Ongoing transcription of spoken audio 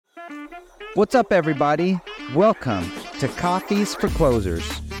What's up, everybody? Welcome to Coffeez for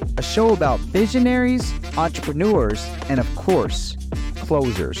Closers, a show about visionaries, entrepreneurs, and of course,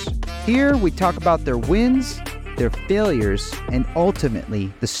 closers. Here we talk about their wins, their failures, and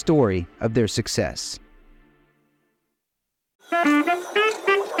ultimately the story of their success.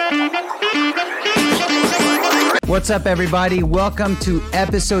 What's up, everybody? Welcome to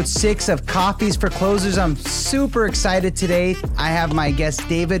episode 6 of Coffeez for Closers. I'm super excited today. I have my guest,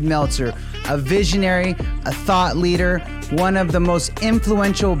 David Meltzer, a visionary, a thought leader, one of the most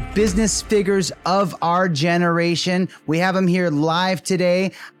influential business figures of our generation. We have him here live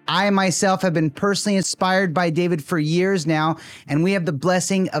today. I myself have been personally inspired by David for years now, and we have the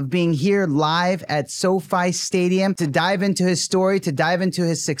blessing of being here live at SoFi Stadium to dive into his story, to dive into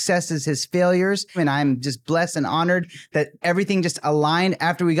his successes, his failures. And I'm just blessed and honored that everything just aligned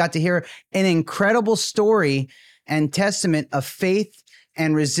after we got to hear an incredible story and testament of faith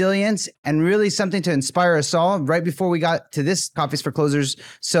and resilience, and really something to inspire us all right before we got to this Coffeez for Closers.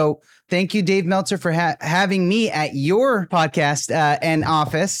 So thank you, Dave Meltzer, for having me at your podcast and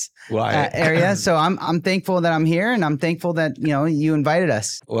office area. So I'm thankful that I'm here, and I'm thankful that you invited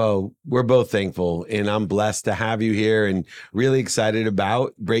us. Well, we're both thankful, and I'm blessed to have you here, and really excited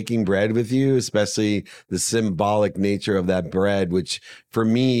about breaking bread with you, especially the symbolic nature of that bread, which for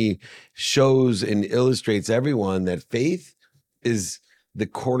me shows and illustrates everyone that faith is the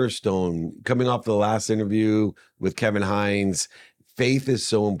cornerstone. Coming off the last interview with Kevin Hines, faith is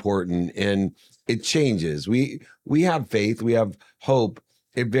so important, and it changes. We have faith, we have hope.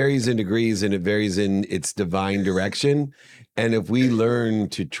 It varies in degrees, and it varies in its divine direction. And if we learn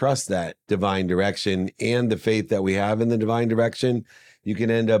to trust that divine direction and the faith that we have in the divine direction, you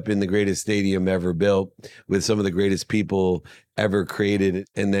can end up in the greatest stadium ever built with some of the greatest people ever created,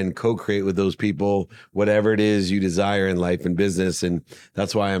 and then co-create with those people whatever it is you desire in life and business. And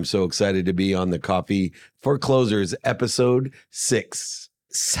that's why I'm so excited to be on the Coffee for Closers, episode 6.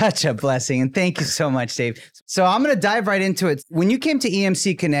 Such a blessing. And thank you so much, Dave. So I'm going to dive right into it. When you came to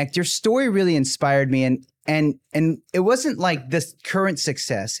EMC Connect, your story really inspired me. And it wasn't like this current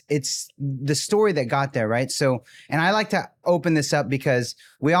success. It's the story that got there, right? So, and I like to open this up because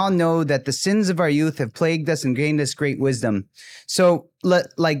we all know that the sins of our youth have plagued us and gained us great wisdom. So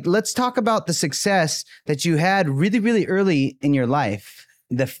let's talk about the success that you had really, really early in your life,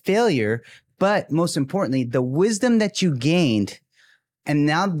 the failure, but most importantly, the wisdom that you gained. And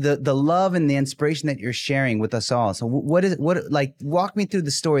now the love and the inspiration that you're sharing with us all. So walk me through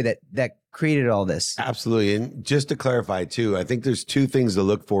the story that created all this. Absolutely. And just to clarify too, I think there's two things to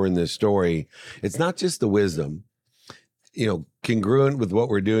look for in this story. It's not just the wisdom, congruent with what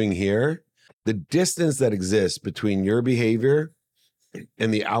we're doing here. The distance that exists between your behavior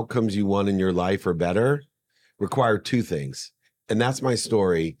and the outcomes you want in your life or better require two things. And that's my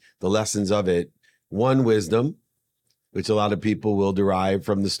story, the lessons of it. One, wisdom, which a lot of people will derive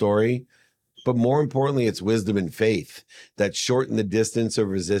from the story. But more importantly, it's wisdom and faith that shorten the distance of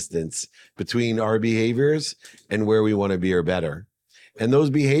resistance between our behaviors and where we want to be or better. And those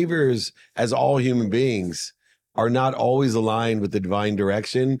behaviors, as all human beings, are not always aligned with the divine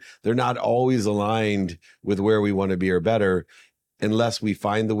direction. They're not always aligned with where we want to be or better, unless we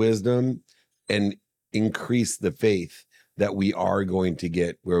find the wisdom and increase the faith that we are going to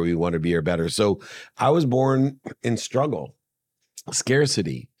get where we want to be or better. So I was born in struggle,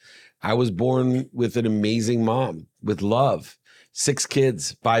 scarcity. I was born with an amazing mom, with love. 6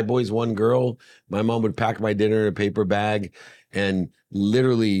 kids, 5 boys, 1 girl. My mom would pack my dinner in a paper bag, and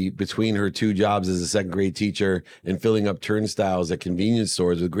literally between her 2 jobs as a second grade teacher and filling up turnstiles at convenience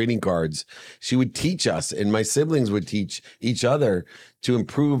stores with greeting cards, she would teach us, and my siblings would teach each other to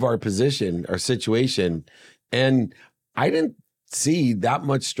improve our position, our situation. And I didn't see that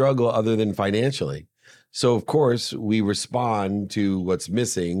much struggle other than financially. So of course we respond to what's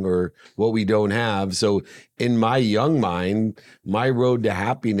missing or what we don't have. So in my young mind, my road to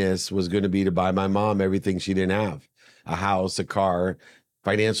happiness was going to be to buy my mom everything she didn't have: a house, a car,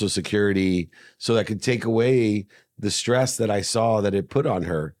 financial security, so that could take away the stress that I saw that it put on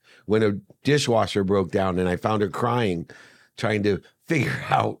her when a dishwasher broke down and I found her crying, trying to figure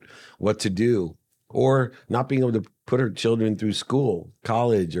out what to do, or not being able to put her children through school,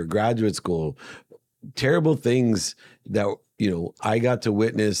 college or graduate school. Terrible things that, I got to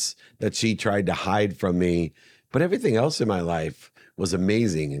witness that she tried to hide from me. But everything else in my life was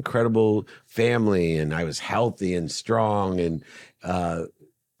amazing, incredible family, and I was healthy and strong.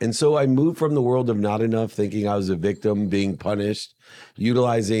 And so I moved from the world of not enough, thinking I was a victim, being punished,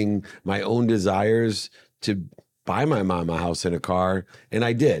 utilizing my own desires to buy my mom a house and a car. And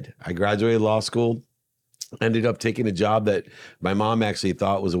I did. I graduated law school. Ended up taking a job that my mom actually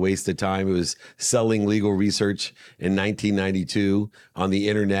thought was a waste of time. It was selling legal research in 1992 on the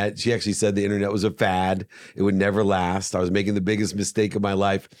internet. She actually said the internet was a fad. It would never last. I was making the biggest mistake of my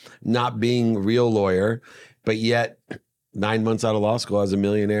life, not being a real lawyer, but yet 9 months out of law school, I was a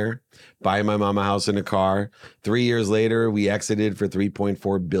millionaire, buying my mom a house and a car. 3 years later, we exited for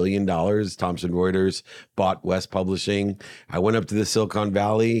 $3.4 billion. Thomson Reuters bought West Publishing. I went up to the Silicon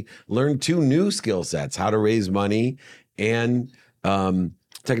Valley, learned 2 new skill sets, how to raise money and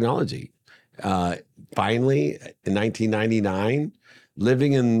technology. Finally, in 1999,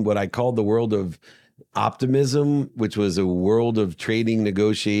 living in what I called the world of optimism, which was a world of trading,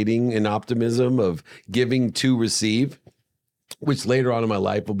 negotiating, and optimism, of giving to receive, which later on in my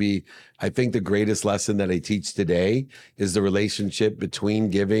life will be, I think, the greatest lesson that I teach today is the relationship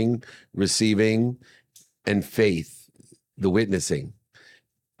between giving, receiving, and faith, the witnessing.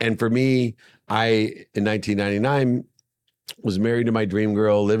 And for me, in 1999, was married to my dream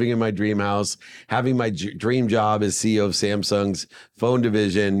girl, living in my dream house, having my dream job as CEO of Samsung's phone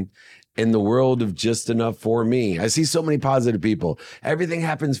division, in the world of just enough for me. I see so many positive people. Everything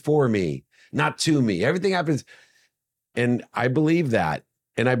happens for me, not to me. Everything happens. And I believe that.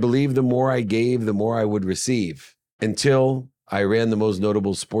 And I believe the more I gave, the more I would receive, until I ran the most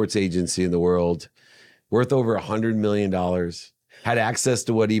notable sports agency in the world, worth over $100 million, had access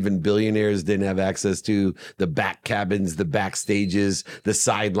to what even billionaires didn't have access to, the back cabins, the backstages, the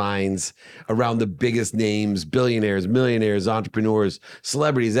sidelines, around the biggest names, billionaires, millionaires, entrepreneurs,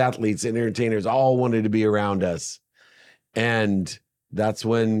 celebrities, athletes, and entertainers all wanted to be around us. And that's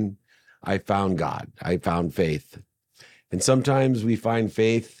when I found God. I found faith. And sometimes we find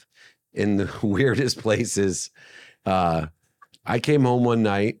faith in the weirdest places. I came home one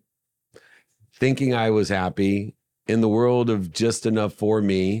night thinking I was happy in the world of just enough for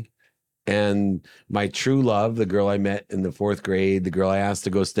me. And my true love, the girl I met in the 4th grade, the girl I asked to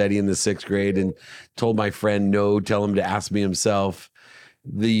go study in the 6th grade and told my friend no, tell him to ask me himself,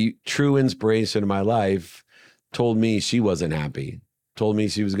 the true inspiration of my life, told me she wasn't happy, told me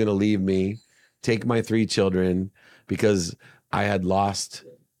she was going to leave me, take my 3 children, because I had lost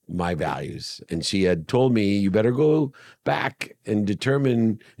my values. And she had told me, you better go back and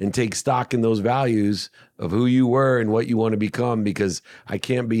determine and take stock in those values of who you were and what you want to become, because I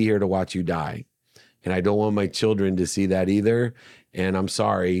can't be here to watch you die. And I don't want my children to see that either. And I'm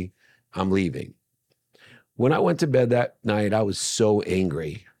sorry, I'm leaving. When I went to bed that night, I was so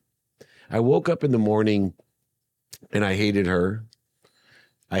angry. I woke up in the morning and I hated her.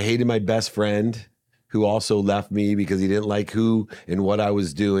 I hated my best friend, who also left me because he didn't like who and what I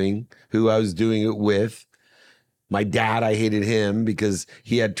was doing, who I was doing it with. My dad, I hated him because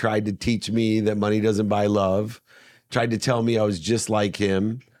he had tried to teach me that money doesn't buy love, tried to tell me I was just like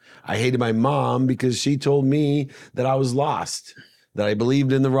him. I hated my mom because she told me that I was lost, that I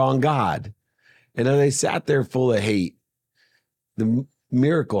believed in the wrong God. And as I sat there full of hate, the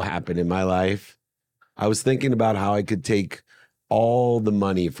miracle happened in my life. I was thinking about how I could take all the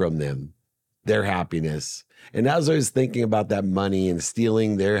money from them, their happiness. And as I was thinking about that money and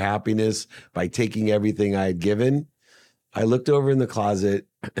stealing their happiness by taking everything I had given, I looked over in the closet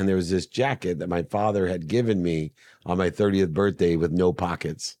and there was this jacket that my father had given me on my 30th birthday with no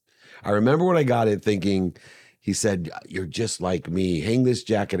pockets. I remember when I got it thinking, he said, you're just like me. Hang this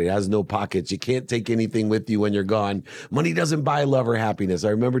jacket. It has no pockets. You can't take anything with you when you're gone. Money doesn't buy love or happiness. I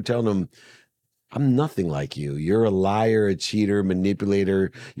remember telling him, I'm nothing like you. You're a liar, a cheater,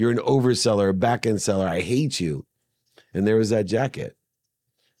 manipulator. You're an overseller, a back-end seller. I hate you. And there was that jacket.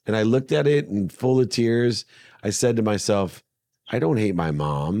 And I looked at it and full of tears, I said to myself, I don't hate my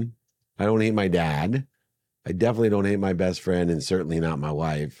mom. I don't hate my dad. I definitely don't hate my best friend, and certainly not my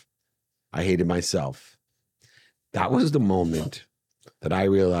wife. I hated myself. That was the moment that I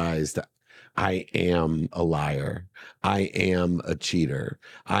realized that I am a liar. I am a cheater.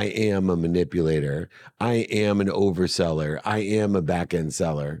 I am a manipulator. I am an overseller. I am a back-end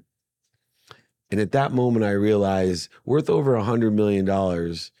seller. And at that moment, I realized, worth over $100 million,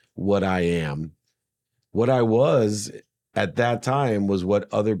 what I am. What I was at that time was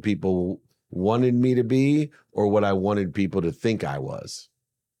what other people wanted me to be, or what I wanted people to think I was.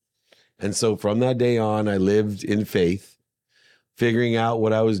 And so from that day on, I lived in faith, figuring out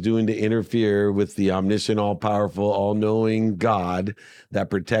what I was doing to interfere with the omniscient, all-powerful, all-knowing God that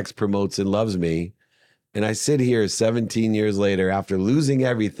protects, promotes, and loves me. And I sit here 17 years later, after losing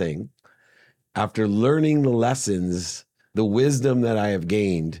everything, after learning the lessons, the wisdom that I have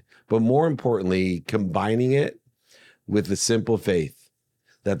gained, but more importantly, combining it with the simple faith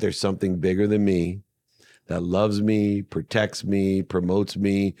that there's something bigger than me, that loves me, protects me, promotes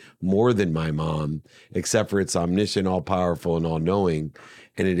me more than my mom, except for it's omniscient, all-powerful, and all-knowing.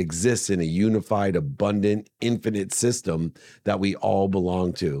 And it exists in a unified, abundant, infinite system that we all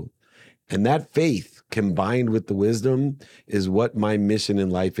belong to. And that faith combined with the wisdom is what my mission in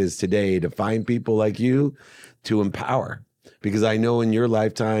life is today, to find people like you to empower. Because I know in your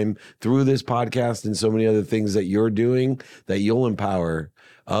lifetime, through this podcast and so many other things that you're doing, that you'll empower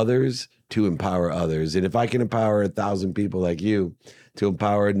others to empower others. And if I can empower 1,000 people like you to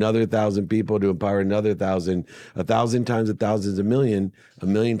empower another 1,000 people, to empower another 1,000, 1,000 times 1,000 is a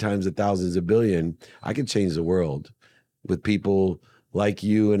million times 1,000 is a billion, I can change the world with people like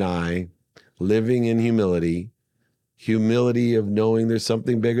you and I living in humility of knowing there's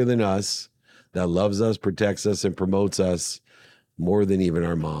something bigger than us that loves us, protects us, and promotes us more than even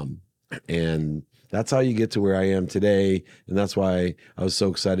our mom. And that's how you get to where I am today. And that's why I was so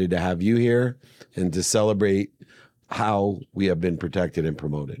excited to have you here and to celebrate how we have been protected and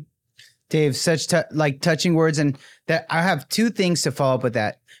promoted. Dave, such touching words. And that I have two things to follow up with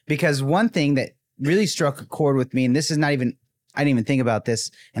that, because one thing that really struck a chord with me, and this is not even, I didn't even think about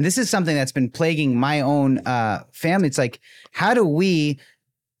this, and this is something that's been plaguing my own family. It's like, how do we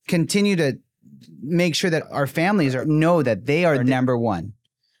continue to make sure that our families know that they are number one?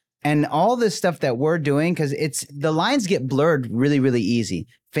 And all this stuff that we're doing, because it's, the lines get blurred really, really easy.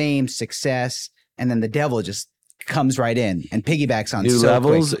 Fame, success, and then the devil just comes right in and piggybacks on new so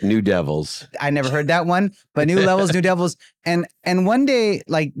levels, quick. new devils. I never heard that one, but new levels, new devils. And one day,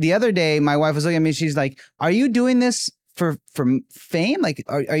 like the other day, my wife was looking at me. She's like, "Are you doing this for fame? Like,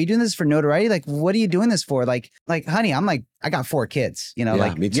 are you doing this for notoriety? Like, what are you doing this for? Like, honey, I'm like, I got 4 kids, you know, Yeah,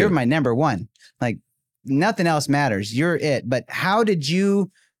 like me too. you're my number one. Like, nothing else matters. You're it." But how did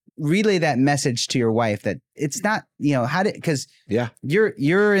you relay that message to your wife that it's not, you know, because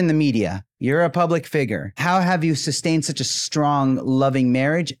you're in the media, you're a public figure. How have you sustained such a strong, loving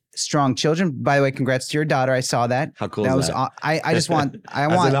marriage, strong children? By the way, congrats to your daughter. I saw that. How cool that is was, that? I just want,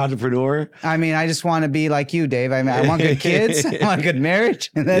 As an entrepreneur. I mean, I just want to be like you, Dave. I mean, I want good kids. I want a good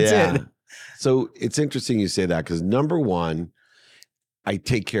marriage. And that's it. So it's interesting you say that, because number one, I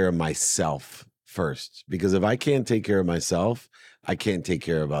take care of myself first, because if I can't take care of myself, I can't take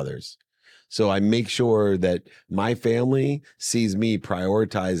care of others. So I make sure that my family sees me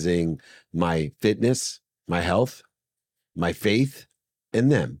prioritizing my fitness, my health, my faith,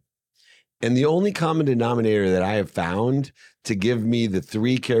 and them. And the only common denominator that I have found to give me the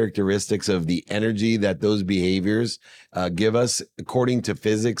 3 characteristics of the energy that those behaviors give us, according to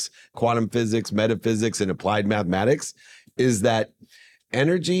physics, quantum physics, metaphysics, and applied mathematics, is that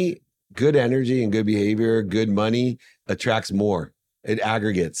energy, good energy and good behavior, good money attracts more. It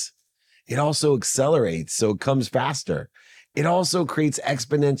aggregates. It also accelerates, so it comes faster. It also creates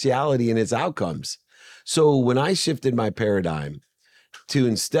exponentiality in its outcomes. So when I shifted my paradigm to,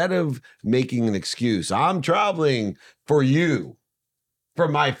 instead of making an excuse, I'm traveling for you, for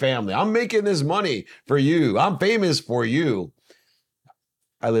my family, I'm making this money for you, I'm famous for you,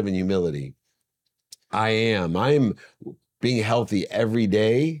 I live in humility. I'm being healthy every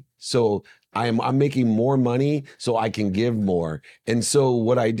day. So I'm making more money so I can give more. And so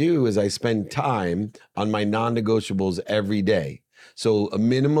what I do is I spend time on my non-negotiables every day. So a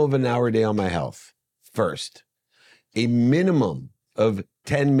minimum of an hour a day on my health first, a minimum of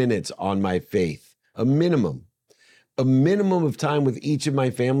 10 minutes on my faith, a minimum of time with each of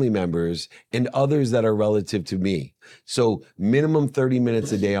my family members and others that are relative to me. So minimum 30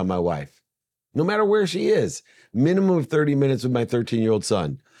 minutes a day on my wife, no matter where she is. Minimum of 30 minutes with my 13-year-old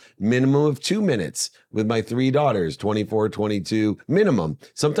son. Minimum of 2 minutes with my 3 daughters, 24, 22, minimum,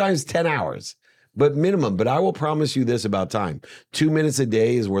 sometimes 10 hours, but minimum. But I will promise you this about time: 2 minutes a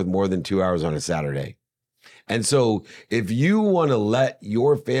day is worth more than 2 hours on a Saturday. And so if you want to let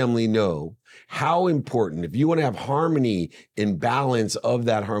your family know how important, if you want to have harmony and balance of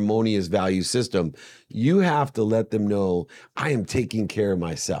that harmonious value system, you have to let them know, I am taking care of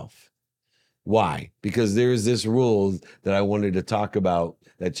myself. Why? Because there's this rule that I wanted to talk about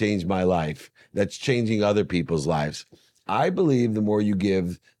that changed my life, that's changing other people's lives. I believe the more you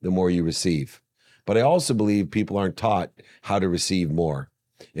give, the more you receive. But I also believe people aren't taught how to receive more.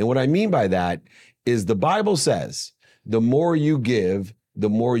 And what I mean by that is the Bible says, the more you give, the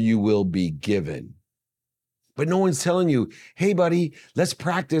more you will be given. But no one's telling you, hey, buddy, let's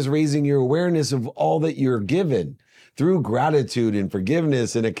practice raising your awareness of all that you're given. Through gratitude and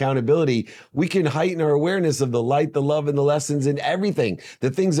forgiveness and accountability, we can heighten our awareness of the light, the love, and the lessons in everything.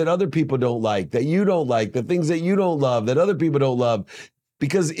 The things that other people don't like, that you don't like, the things that you don't love, that other people don't love.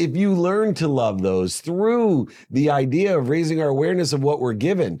 Because if you learn to love those through the idea of raising our awareness of what we're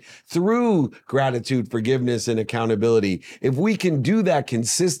given, through gratitude, forgiveness, and accountability, if we can do that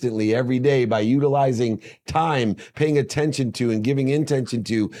consistently every day by utilizing time, paying attention to, and giving intention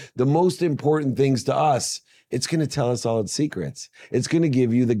to the most important things to us, it's going to tell us all its secrets. It's going to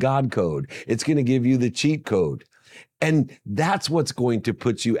give you the God code. It's going to give you the cheat code. And that's what's going to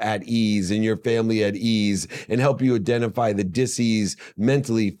put you at ease and your family at ease and help you identify the dis-ease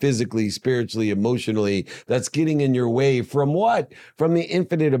mentally, physically, spiritually, emotionally that's getting in your way from what? From the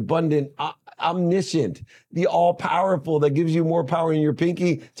infinite, abundant, omniscient, the all-powerful that gives you more power in your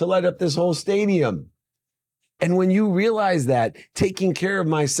pinky to light up this whole stadium. And when you realize that, taking care of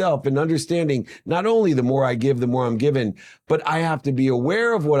myself and understanding not only the more I give, the more I'm given, but I have to be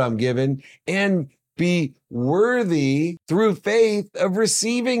aware of what I'm given and be worthy through faith of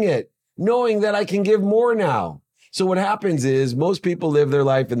receiving it, knowing that I can give more now. So what happens is most people live their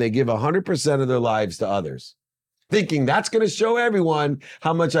life and they give 100% of their lives to others, thinking that's going to show everyone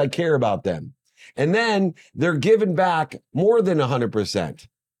how much I care about them. And then they're giving back more than 100%.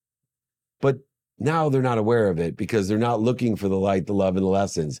 But now they're not aware of it because they're not looking for the light, the love, and the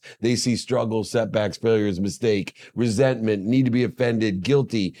lessons. They see struggles, setbacks, failures, mistake, resentment, need to be offended,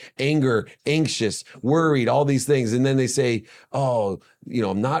 guilty, anger, anxious, worried, all these things. And then they say, oh,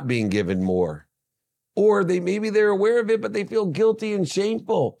 I'm not being given more. Or maybe they're aware of it, but they feel guilty and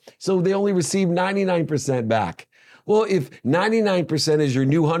shameful. So they only receive 99% back. Well, if 99% is your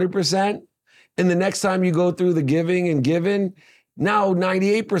new 100%, and the next time you go through the giving and giving, now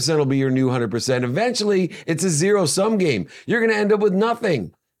 98% will be your new 100%. Eventually, it's a zero-sum game. You're going to end up with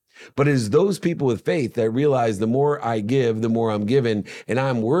nothing. But it's those people with faith that realize the more I give, the more I'm given, and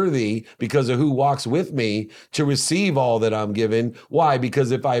I'm worthy because of who walks with me to receive all that I'm given. Why?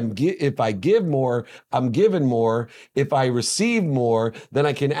 Because if I give more, I'm given more. If I receive more, then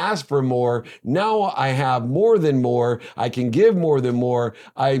I can ask for more. Now I have more than more. I can give more than more.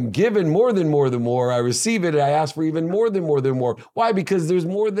 I'm given more than more than more. I receive it, and I ask for even more than more than more. Why? Because there's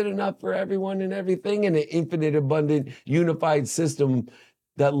more than enough for everyone and everything in an infinite, abundant, unified system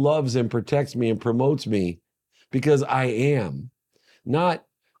that loves and protects me and promotes me because I am not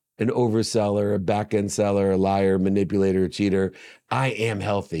an overseller, a back-end seller, a liar, manipulator, a cheater. I am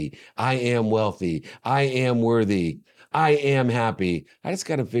healthy. I am wealthy. I am worthy. I am happy. I just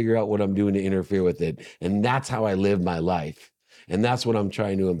got to figure out what I'm doing to interfere with it. And that's how I live my life. And that's what I'm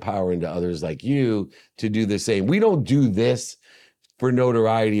trying to empower into others like you to do the same. We don't do this for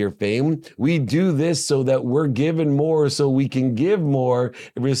notoriety or fame. We do this so that we're given more so we can give more,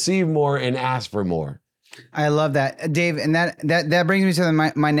 receive more, and ask for more. I love that, Dave. And that brings me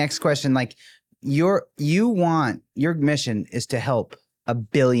to my next question. Like your mission is to help 1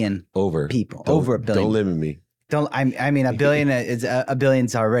 billion people. Over 1 billion. Don't limit me. I mean, 1 billion is a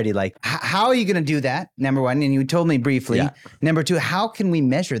billion's already like, how are you going to do that? Number one. And you told me briefly. Yeah. Number two, how can we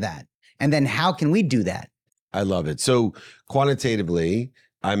measure that? And then how can we do that? I love it. So quantitatively,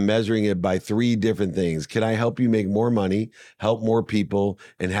 I'm measuring it by 3 different things. Can I help you make more money, help more people,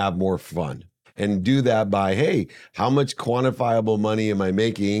 and have more fun? And do that by, hey, how much quantifiable money am I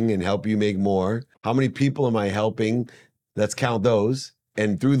making and help you make more? How many people am I helping? Let's count those.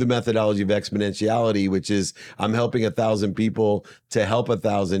 And through the methodology of exponentiality, which is I'm helping 1,000 people to help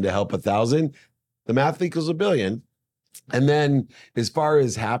 1,000 to help 1,000, the math equals 1 billion. And then as far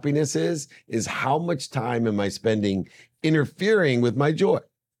as happiness is how much time am I spending interfering with my joy?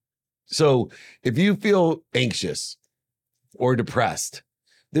 So if you feel anxious or depressed,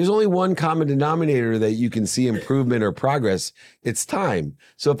 there's only one common denominator that you can see improvement or progress. It's time.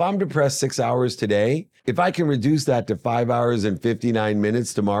 So if I'm depressed 6 hours today, if I can reduce that to 5 hours and 59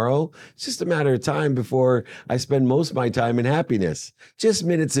 minutes tomorrow, it's just a matter of time before I spend most of my time in happiness. Just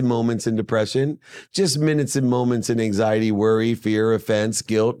minutes and moments in depression, just minutes and moments in anxiety, worry, fear, offense,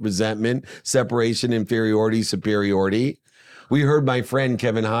 guilt, resentment, separation, inferiority, superiority. We heard my friend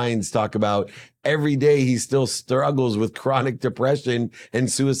Kevin Hines talk about every day he still struggles with chronic depression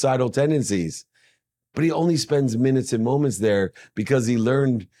and suicidal tendencies. But he only spends minutes and moments there because he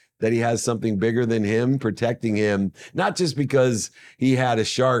learned that he has something bigger than him protecting him, not just because he had a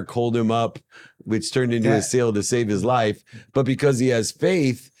shark hold him up, which turned into a sail to save his life, but because he has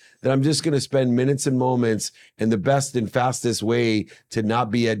faith that I'm just going to spend minutes and moments, and the best and fastest way to not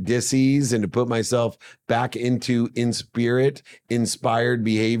be at dis-ease and to put myself back into in spirit, inspired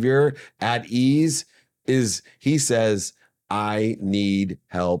behavior at ease is, he says, I need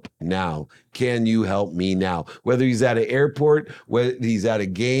help now. Can you help me now? Whether he's at an airport, whether he's at a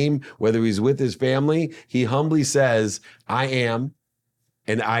game, whether he's with his family, he humbly says, I am,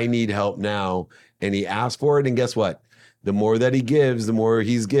 and I need help now. And he asks for it. And guess what? The more that he gives, the more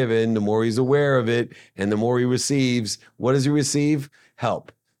he's given, the more he's aware of it, and the more he receives. What does he receive?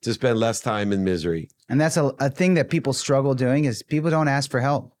 Help to spend less time in misery. And that's a thing that people struggle doing is people don't ask for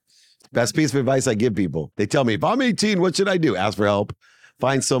help. Best piece of advice I give people. They tell me, if I'm 18, what should I do? Ask for help.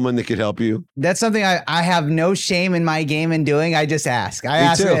 Find someone that could help you. That's something I have no shame in my game in doing. I just ask. I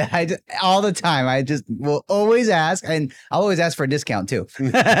ask all the time. I just will always ask, and I'll always ask for a discount too.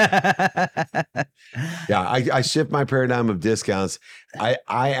 Yeah, I shift my paradigm of discounts. I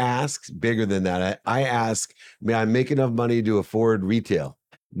ask bigger than that. I ask, may I make enough money to afford retail?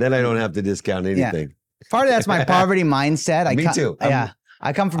 Then I don't have to discount anything. Yeah. Part of that's my poverty mindset. Me too.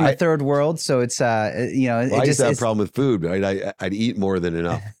 I come from the third world, so it's I used to have a problem with food. Right? I'd eat more than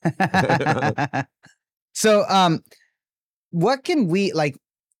enough. So, what can we, like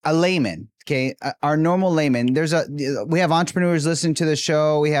a layman? Okay, our normal layman. We have entrepreneurs listening to the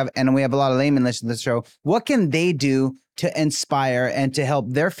show. We have a lot of laymen listening to the show. What can they do to inspire and to help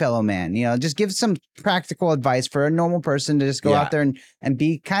their fellow man? Just give some practical advice for a normal person to just go out there and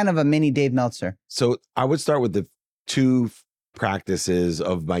be kind of a mini Dave Meltzer. So I would start with the 2 practices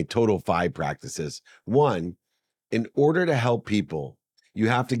of my total 5 practices. 1, in order to help people, you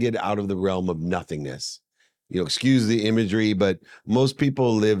have to get out of the realm of nothingness. Excuse the imagery, but most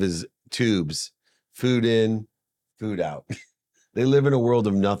people live as tubes, food in, food out. They live in a world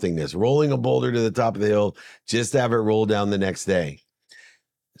of nothingness, rolling a boulder to the top of the hill just to have it roll down the next day.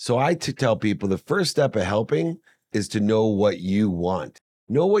 So I tell people the first step of helping is to know what you want.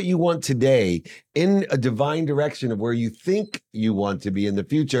 Know what you want today in a divine direction of where you think you want to be in the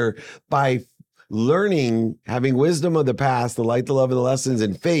future by learning, having wisdom of the past, the light, the love, and the lessons,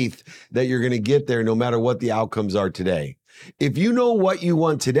 and faith that you're going to get there no matter what the outcomes are today. If you know what you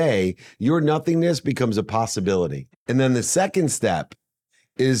want today, your nothingness becomes a possibility. And then the second step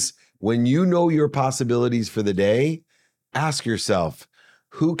is when you know your possibilities for the day, ask yourself,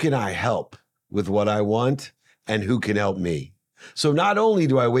 who can I help with what I want and who can help me? So not only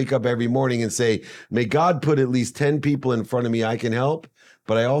do I wake up every morning and say, may God put at least 10 people in front of me I can help,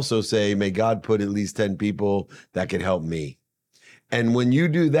 but I also say, may God put at least 10 people that can help me. And when you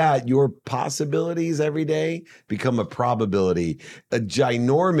do that, your possibilities every day become a probability, a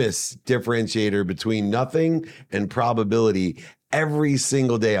ginormous differentiator between nothing and probability every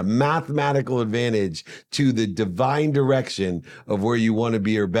single day, a mathematical advantage to the divine direction of where you want to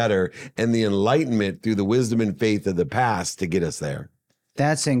be or better, and the enlightenment through the wisdom and faith of the past to get us there.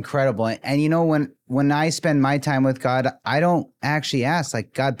 That's incredible. And when I spend my time with God, I don't actually ask,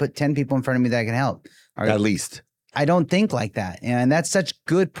 like, God, put 10 people in front of me that can help. At least. I don't think like that. And that's such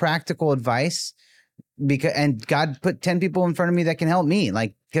good practical advice and God put 10 people in front of me that can help me.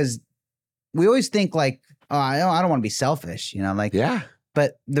 Like, because we always think like, oh, I don't want to be selfish, Yeah.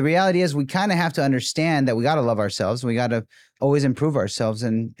 But the reality is we kind of have to understand that we got to love ourselves. We got to always improve ourselves.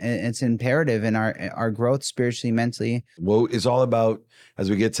 And it's imperative in our growth spiritually, mentally. Well, it's all about, as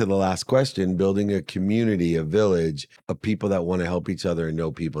we get to the last question, building a community, a village of people that want to help each other and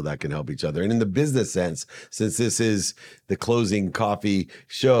know people that can help each other. And in the business sense, since this is the closing coffee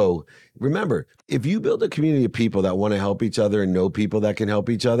show, remember, if you build a community of people that want to help each other and know people that can help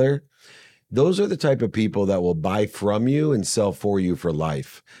each other, those are the type of people that will buy from you and sell for you for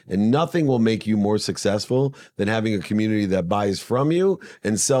life. And nothing will make you more successful than having a community that buys from you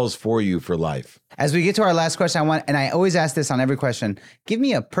and sells for you for life. As we get to our last question, and I always ask this on every question, give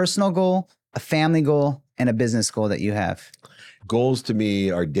me a personal goal, a family goal, and a business goal that you have. Goals to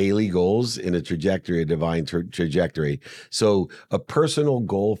me are daily goals in a trajectory, a divine trajectory. So a personal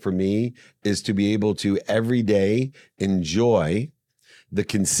goal for me is to be able to every day enjoy the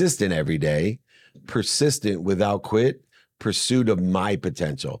consistent everyday, persistent without quit pursuit of my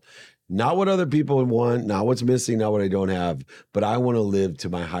potential. Not what other people want, not what's missing, not what I don't have, but I want to live to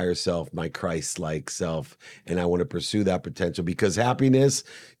my higher self, my Christ-like self, and I want to pursue that potential because happiness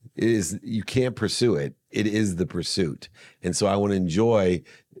is, you can't pursue it. It is the pursuit. And so I want to enjoy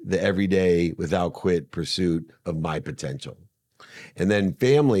the everyday without quit pursuit of my potential. And then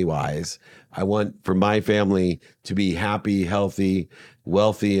family-wise, I want for my family to be happy, healthy,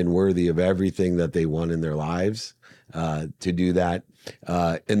 wealthy, and worthy of everything that they want in their lives, to do that.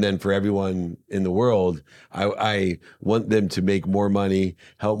 And then for everyone in the world, I want them to make more money,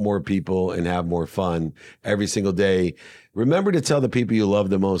 help more people, and have more fun every single day. Remember to tell the people you love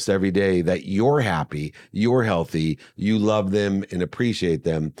the most every day that you're happy, you're healthy, you love them and appreciate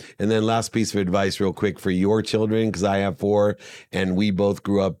them. And then last piece of advice real quick for your children, because I have 4 and we both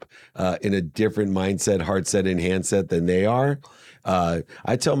grew up in a different mindset, heart set, and handset than they are.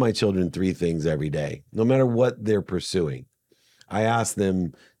 I tell my children 3 things every day, no matter what they're pursuing. I ask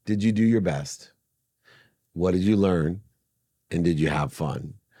them, did you do your best? What did you learn? And did you have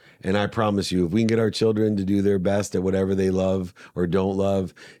fun? And I promise you, if we can get our children to do their best at whatever they love or don't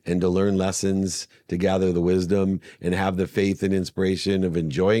love, and to learn lessons, to gather the wisdom and have the faith and inspiration of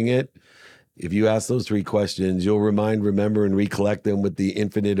enjoying it, if you ask those 3 questions, you'll remember, and recollect them with the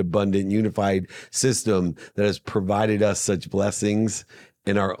infinite, abundant, unified system that has provided us such blessings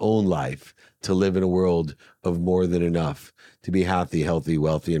in our own life to live in a world of more than enough, to be happy, healthy,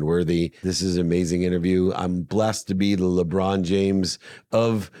 wealthy, and worthy. This is an amazing interview. I'm blessed to be the LeBron James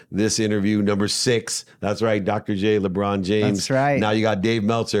of this interview, number 6. That's right, Dr. J, LeBron James. That's right. Now you got Dave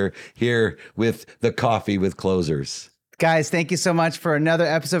Meltzer here with the Coffee with Closers. Guys, thank you so much for another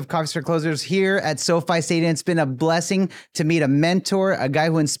episode of Coffees for Closers here at SoFi Stadium. It's been a blessing to meet a mentor, a guy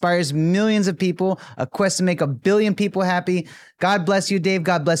who inspires millions of people, a quest to make 1 billion people happy. God bless you, Dave.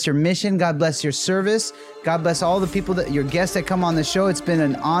 God bless your mission. God bless your service. God bless all the people, your guests that come on the show. It's been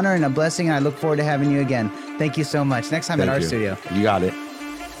an honor and a blessing, and I look forward to having you again. Thank you so much. Next time at our studio. You got it.